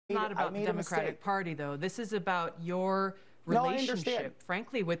Not about the Democratic Party, though. This is about your relationship,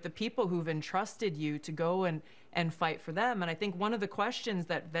 frankly, with the people who've entrusted you to go and fight for them. And I think one of the questions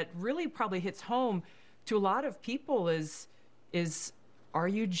that really probably hits home to a lot of people is are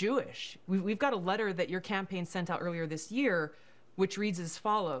you Jewish? We've got a letter that your campaign sent out earlier this year, which reads as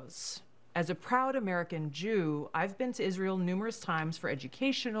follows. As a proud American Jew, I've been to Israel numerous times for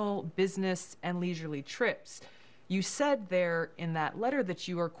educational, business, and leisurely trips. You said there in that letter that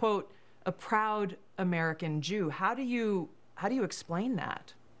you are, quote, a proud American Jew. How do you explain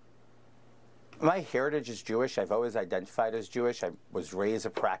that? My heritage is Jewish. I've always identified as Jewish. I was raised a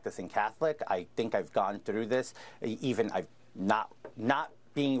practicing Catholic. I think I've gone through this. Even I've not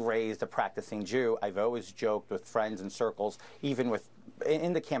being raised a practicing Jew, I've always joked with friends and circles, even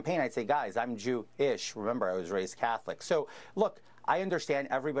in the campaign, I'd say, guys, I'm Jewish. Remember, I was raised Catholic. So, look, I understand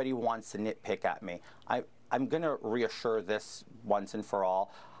everybody wants to nitpick at me. I'm going to reassure this once and for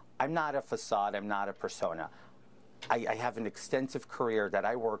all. I'm not a facade. I'm not a persona. I have an extensive career that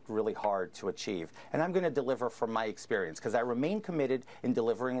I worked really hard to achieve, and I'm going to deliver from my experience because I remain committed in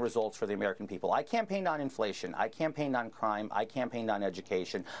delivering results for the American people. I campaigned on inflation. I campaigned on crime. I campaigned on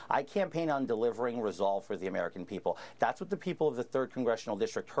education. I campaigned on delivering resolve for the American people. That's what the people of the 3rd Congressional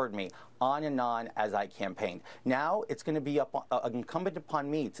District heard me on and on as I campaigned. Now it's going to be incumbent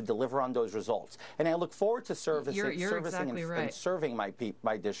upon me to deliver on those results, and I look forward to servicing and serving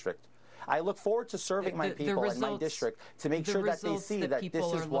my district. I look forward to serving my people in my district to make sure that they see that this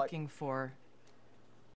is what looking for.